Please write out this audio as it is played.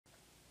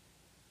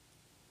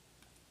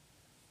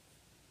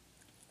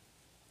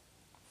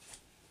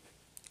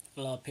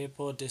Hello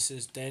people, this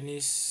is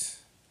Dennis,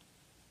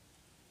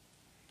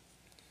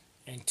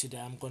 and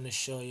today I'm going to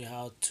show you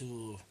how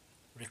to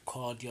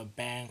record your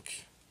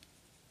bank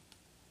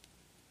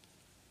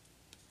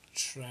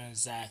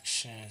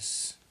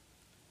transactions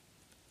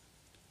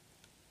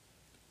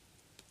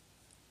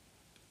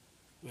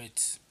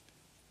with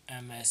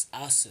MS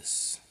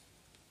Access.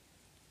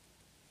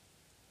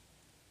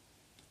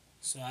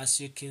 So as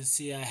you can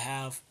see, I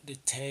have the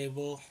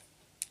table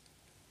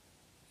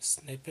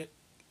snippet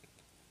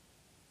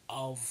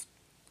of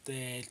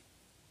the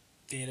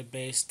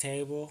database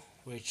table,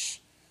 which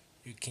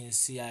you can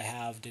see I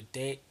have the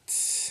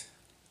date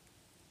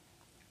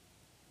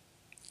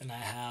and I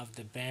have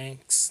the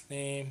bank's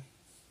name.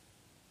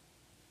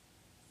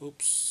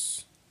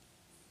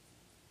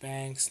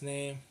 Bank's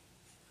name,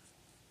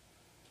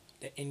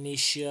 the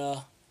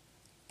initial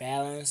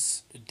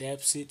balance, the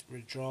deposit,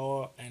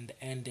 withdrawal, and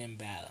the ending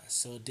balance.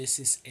 So this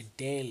is a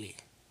daily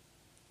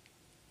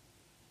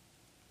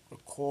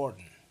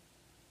recording.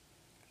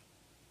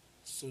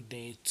 So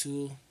day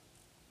 2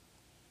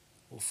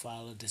 will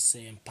follow the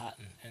same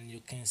pattern, and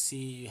you can see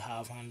you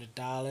have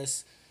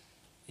 $100.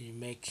 You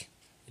make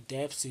a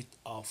deposit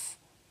of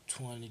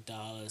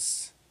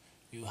 $20.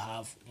 You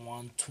have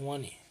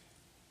 120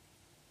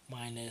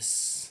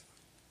 minus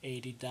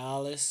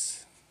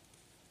 $80.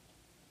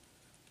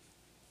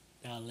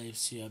 That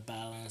leaves you a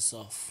balance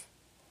of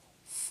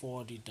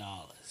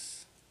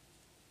 $40.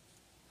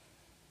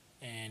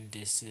 And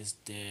this is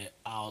the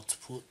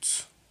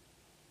output,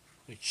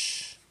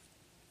 which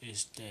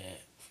is the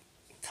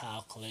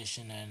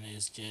calculation, and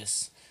it's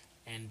just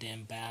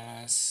ending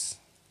balance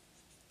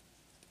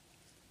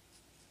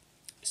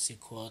is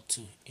equal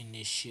to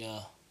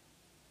initial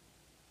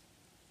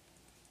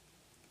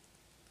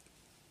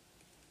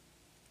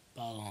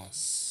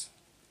balance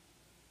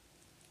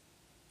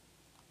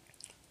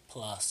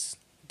plus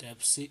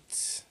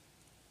deposit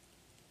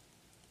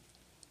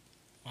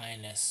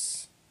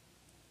minus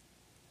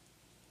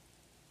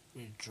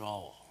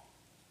withdrawal.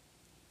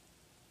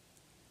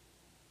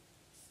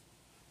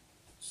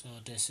 So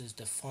this is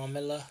the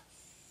formula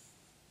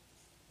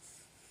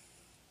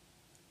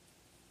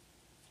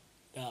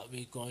that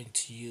we're going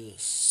to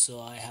use. So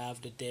I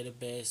have the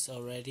database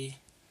already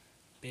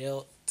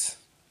built,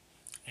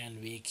 and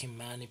we can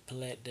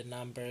manipulate the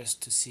numbers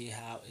to see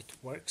how it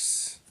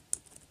works.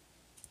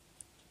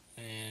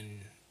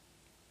 And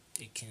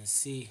you can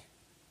see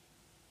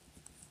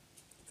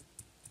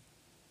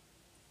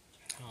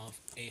of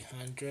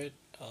 800,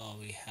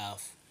 we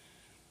have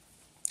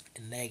a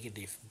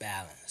negative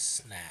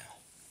balance now.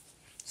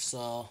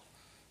 So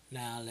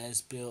now let's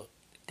build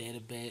the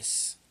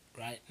database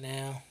right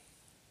now,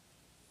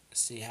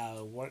 see how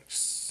it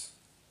works.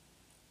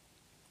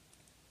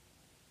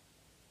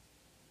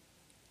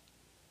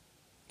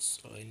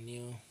 So a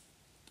new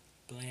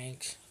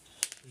blank,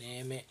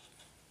 name it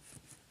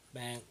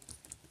bank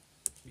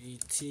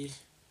BT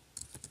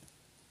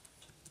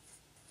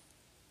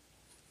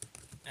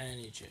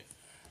manager.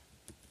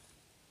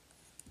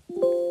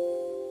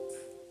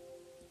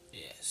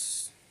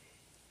 Yes,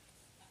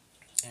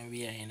 and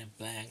we are in a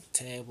blank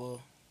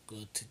table. Go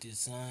to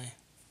design,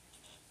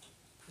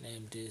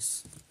 name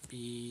this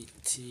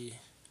BT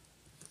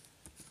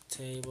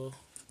table,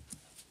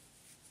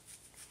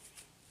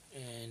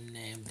 and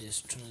name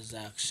this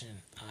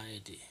transaction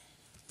ID.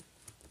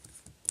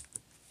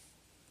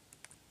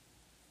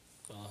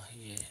 Go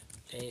here,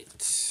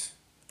 date,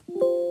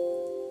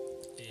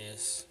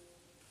 yes,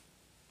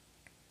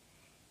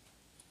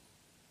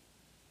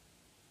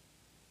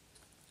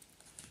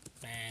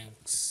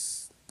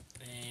 bank's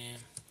name,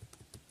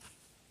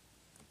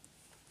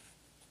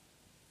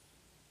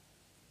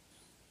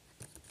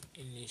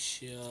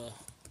 initial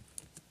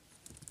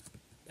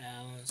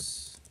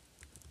balance,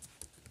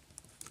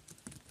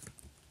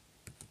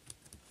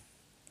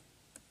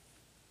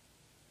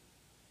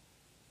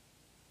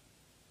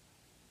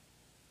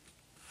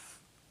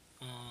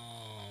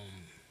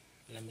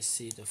 let me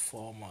see the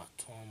format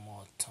one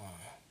more time.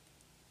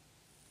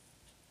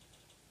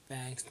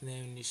 Bank's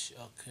name,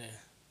 initial, okay.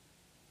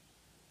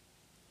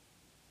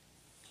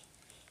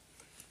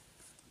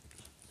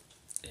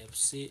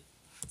 Deposit,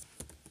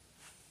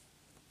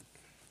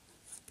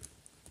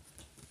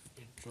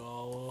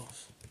 withdrawal,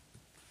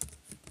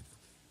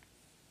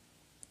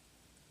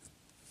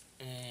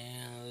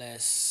 and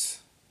let's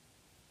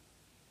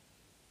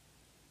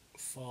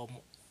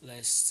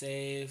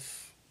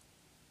save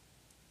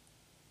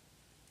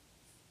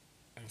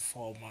and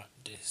format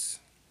this.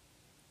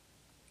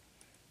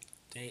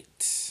 Date,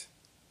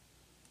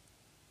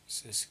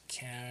 this is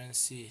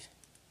currency,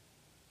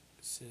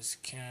 this is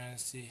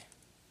currency,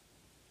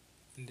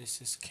 and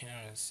this is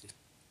currency.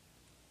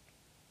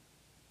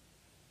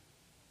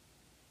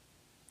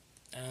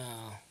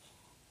 Now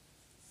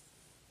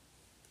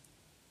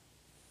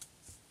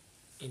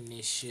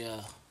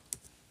initial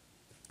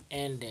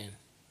ending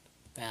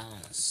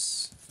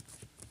balance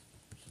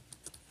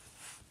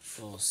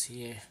goes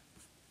here,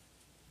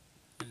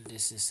 and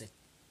this is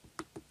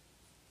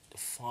the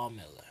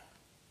formula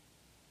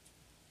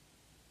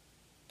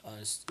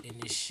as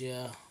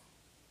initial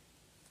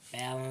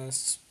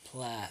balance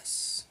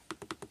plus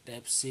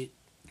deficit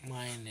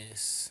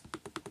minus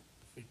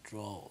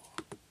withdrawal.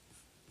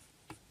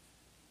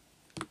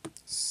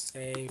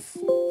 Save.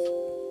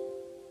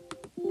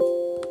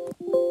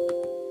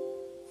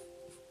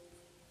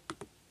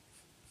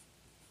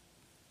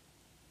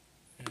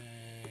 And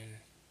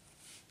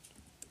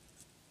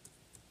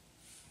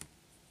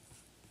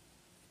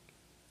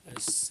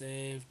let's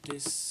save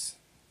this.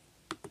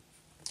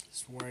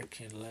 It's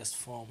working. Let's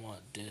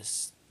format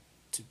this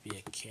to be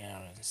a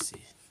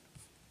currency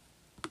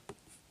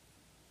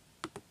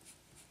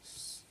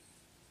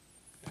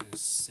and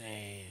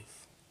save.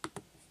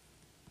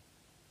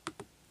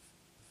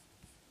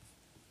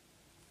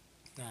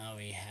 Now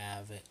we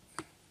have it.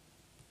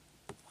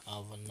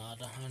 Have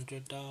another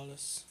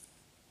 $100.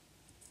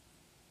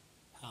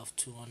 Have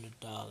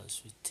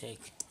 $200. We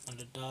take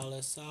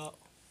 $100 out.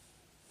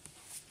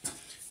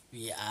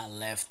 We are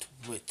left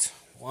with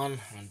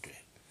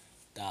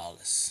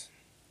 $100.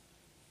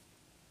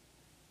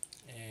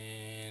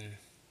 And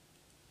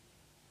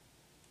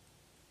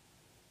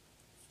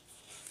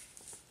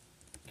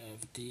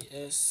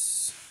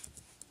FDS.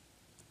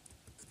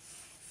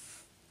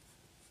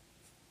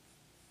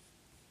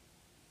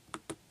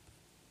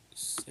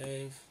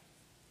 Save.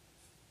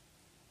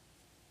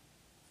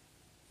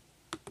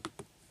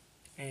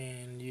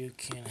 And you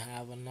can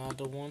have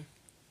another one.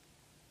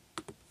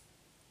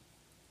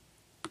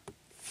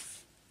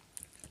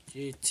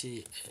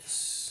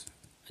 GTS.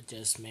 I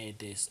just made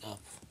this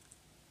up.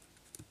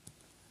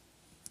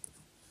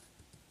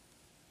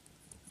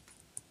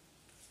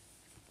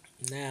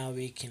 Now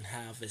we can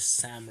have a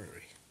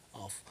summary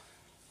of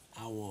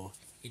our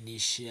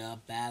initial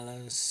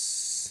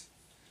balance,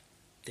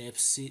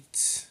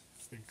 deficit,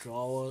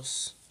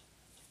 withdrawals,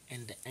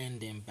 and the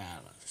ending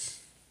balance.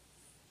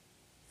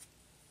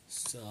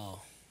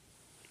 So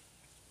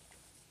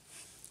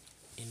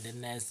in the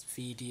next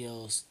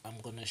videos, I'm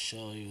gonna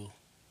show you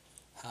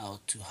how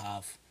to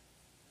have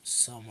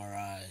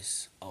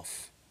summarize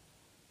of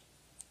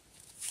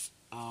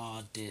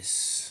all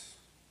these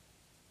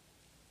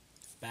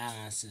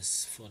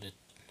balances for the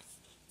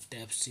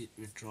deficit,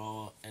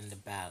 withdrawal, and the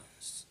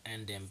balance,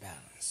 ending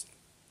balance.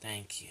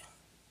 Thank you.